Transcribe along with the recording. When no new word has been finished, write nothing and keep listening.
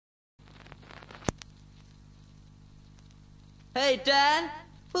Hey Dan,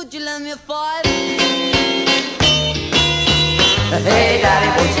 would you lend me a five? Hey Daddy,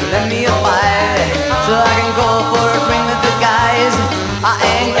 won't you lend me a five so I can go for a drink with the guys? I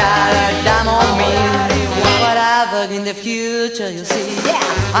ain't got a dime on me, but I've looked in the future, you see.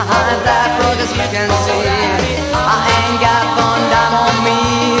 I'm that broke as you can see. I ain't got one dime on me.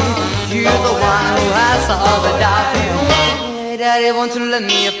 You're the one who has all the doubt. Hey Daddy, won't you lend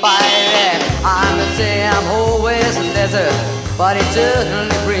me a five? I must say I'm always a desert, but it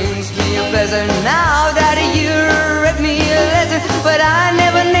certainly brings me a pleasure. Now Daddy, you read me a lesson, but I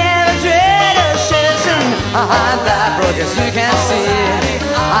never trade a session. I'm that broke as you can see.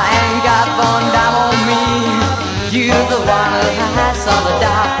 I ain't got one dime on me. You're the one who has all the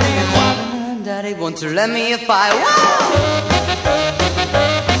doubt. Daddy, won't you lend me a five?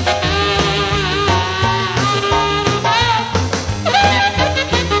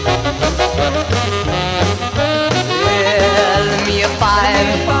 Lend me a five,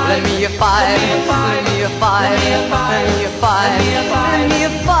 lend me a five, lend me a five, lend me a five, lend me a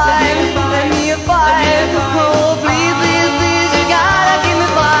five, lend me a five. Oh please, please, please, you gotta give me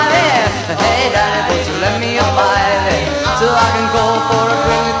five. Hey Daddy, won't you lend me a five so I can go for a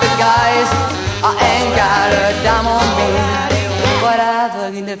drink with the guys? I ain't got a dime on me, but I've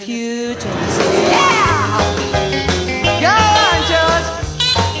looked in the future. Yeah, go on, George.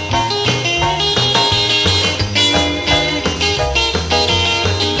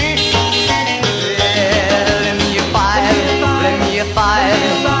 Lend me a five, lend me a five,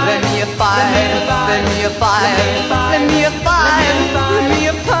 lend me a five, lend me a five, lend me a five, lend me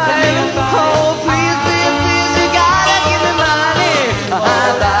a five. Oh please, please, please, you gotta give me money.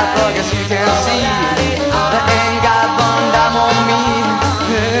 I'm that broke as you can see. I ain't got one dime on me.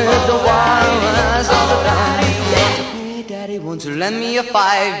 The one who has all the time. Hey Daddy, won't you lend me a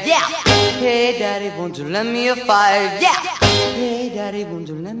five? Yeah. Hey Daddy, won't you lend me a five? Yeah. Hey Daddy, won't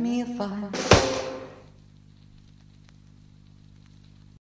you lend me a five?